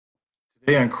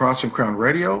Today on Cross and Crown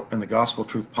Radio and the Gospel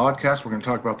Truth Podcast, we're going to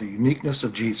talk about the uniqueness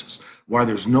of Jesus, why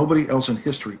there's nobody else in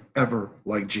history ever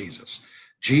like Jesus.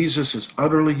 Jesus is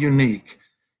utterly unique.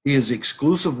 He is the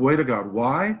exclusive way to God.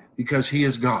 Why? Because he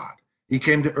is God. He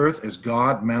came to earth as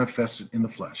God manifested in the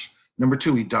flesh. Number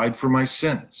two, he died for my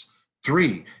sins.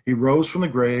 Three, he rose from the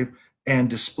grave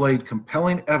and displayed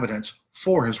compelling evidence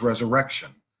for his resurrection.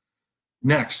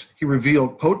 Next, he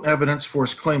revealed potent evidence for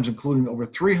his claims, including over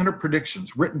 300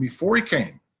 predictions written before he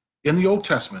came in the Old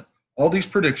Testament. All these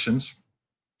predictions,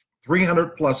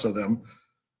 300 plus of them,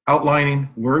 outlining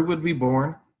where he would be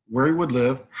born, where he would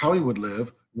live, how he would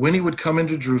live, when he would come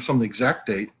into Jerusalem, the exact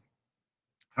date,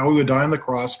 how he would die on the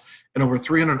cross, and over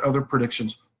 300 other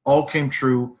predictions all came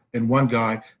true in one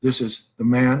guy. This is the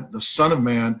man, the Son of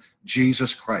Man,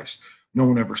 Jesus Christ. No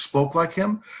one ever spoke like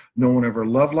him. No one ever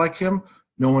loved like him.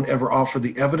 No one ever offered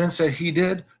the evidence that he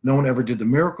did. No one ever did the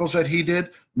miracles that he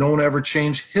did. No one ever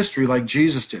changed history like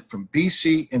Jesus did from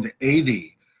BC into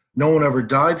AD. No one ever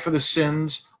died for the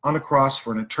sins on a cross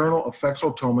for an eternal,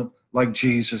 effectual atonement like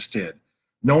Jesus did.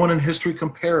 No one in history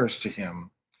compares to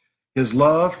him. His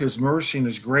love, his mercy, and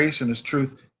his grace and his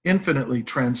truth infinitely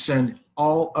transcend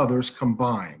all others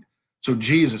combined. So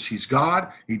Jesus, he's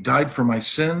God. He died for my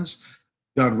sins.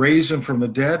 God raised him from the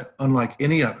dead, unlike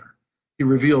any other. He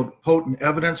revealed potent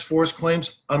evidence for his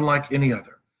claims, unlike any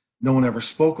other. No one ever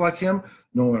spoke like him.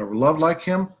 No one ever loved like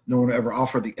him. No one ever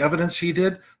offered the evidence he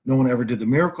did. No one ever did the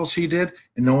miracles he did.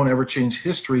 And no one ever changed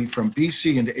history from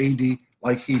BC into AD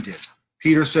like he did.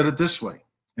 Peter said it this way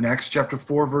in Acts chapter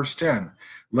 4, verse 10.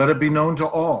 Let it be known to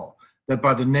all that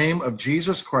by the name of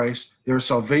Jesus Christ, there is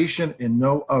salvation in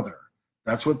no other.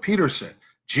 That's what Peter said.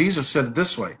 Jesus said it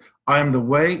this way. I am the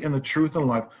way and the truth and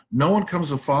life. No one comes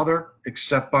to the Father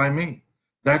except by me.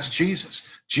 That's Jesus.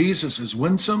 Jesus is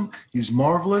winsome. He's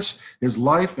marvelous. His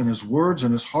life and his words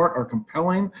and his heart are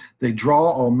compelling. They draw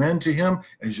all men to him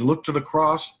as you look to the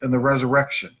cross and the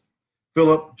resurrection.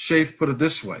 Philip Schaff put it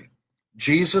this way.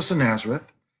 Jesus of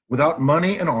Nazareth, without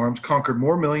money and arms, conquered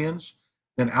more millions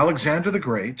than Alexander the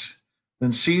Great,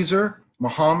 than Caesar,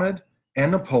 Muhammad, and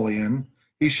Napoleon.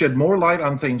 He shed more light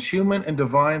on things human and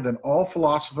divine than all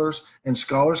philosophers and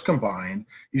scholars combined.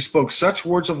 He spoke such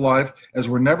words of life as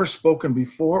were never spoken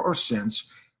before or since,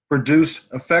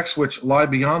 produced effects which lie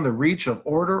beyond the reach of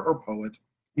orator or poet.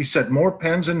 He set more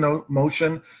pens in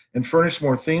motion and furnished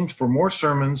more themes for more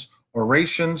sermons,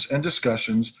 orations, and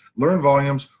discussions, learned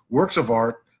volumes, works of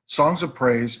art, songs of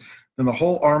praise than the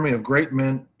whole army of great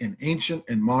men in ancient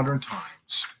and modern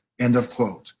times. End of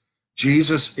quote.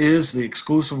 Jesus is the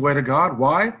exclusive way to God.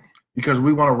 Why? Because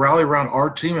we want to rally around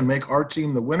our team and make our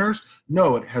team the winners?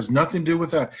 No, it has nothing to do with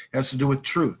that. It has to do with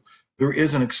truth. There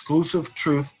is an exclusive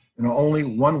truth and only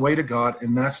one way to God,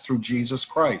 and that's through Jesus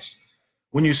Christ.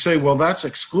 When you say, well, that's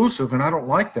exclusive, and I don't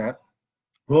like that.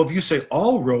 Well, if you say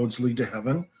all roads lead to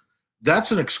heaven,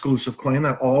 that's an exclusive claim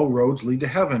that all roads lead to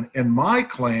heaven. And my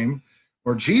claim,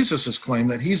 or Jesus's claim,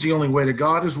 that he's the only way to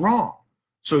God is wrong.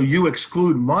 So you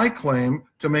exclude my claim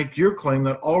to make your claim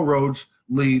that all roads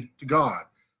lead to God.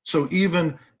 So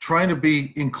even trying to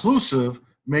be inclusive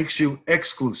makes you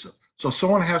exclusive. So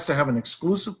someone has to have an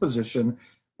exclusive position,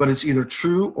 but it's either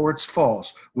true or it's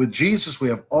false. With Jesus, we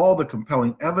have all the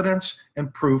compelling evidence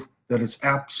and proof that it's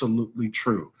absolutely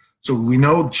true. So we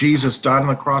know Jesus died on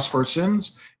the cross for our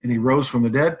sins and he rose from the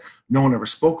dead. No one ever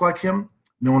spoke like him.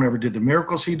 No one ever did the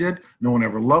miracles he did. No one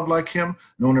ever loved like him.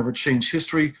 No one ever changed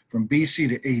history from BC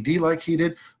to AD like he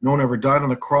did. No one ever died on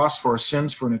the cross for our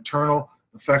sins for an eternal,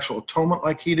 effectual atonement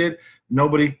like he did.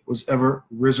 Nobody was ever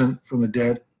risen from the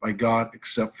dead by God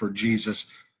except for Jesus,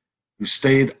 who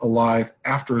stayed alive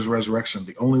after his resurrection,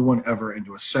 the only one ever, and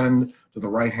to ascend to the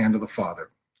right hand of the Father.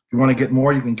 If you want to get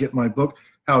more, you can get my book,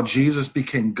 How Jesus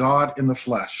Became God in the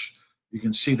Flesh. You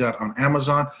can see that on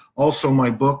Amazon. Also,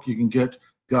 my book, you can get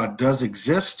God Does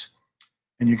Exist,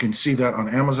 and you can see that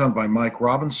on Amazon by Mike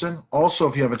Robinson. Also,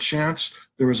 if you have a chance,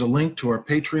 there is a link to our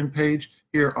Patreon page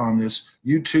here on this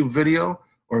YouTube video,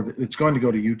 or it's going to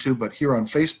go to YouTube, but here on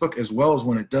Facebook, as well as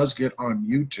when it does get on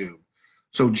YouTube.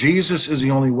 So Jesus is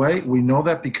the only way. We know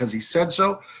that because he said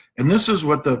so. And this is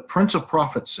what the Prince of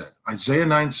Prophets said, Isaiah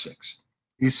 9:6.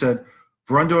 He said,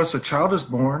 for unto us a child is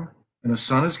born, and a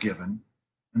son is given,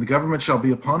 and the government shall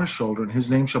be upon his shoulder, and his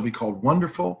name shall be called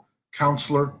Wonderful,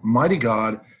 Counselor, Mighty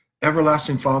God,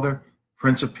 Everlasting Father,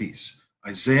 Prince of Peace.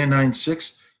 Isaiah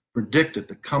 9:6 predicted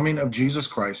the coming of Jesus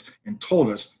Christ and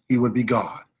told us he would be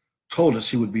God, told us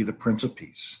he would be the Prince of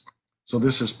Peace. So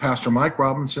this is Pastor Mike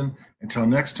Robinson. Until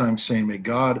next time, saying may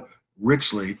God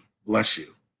richly bless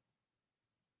you.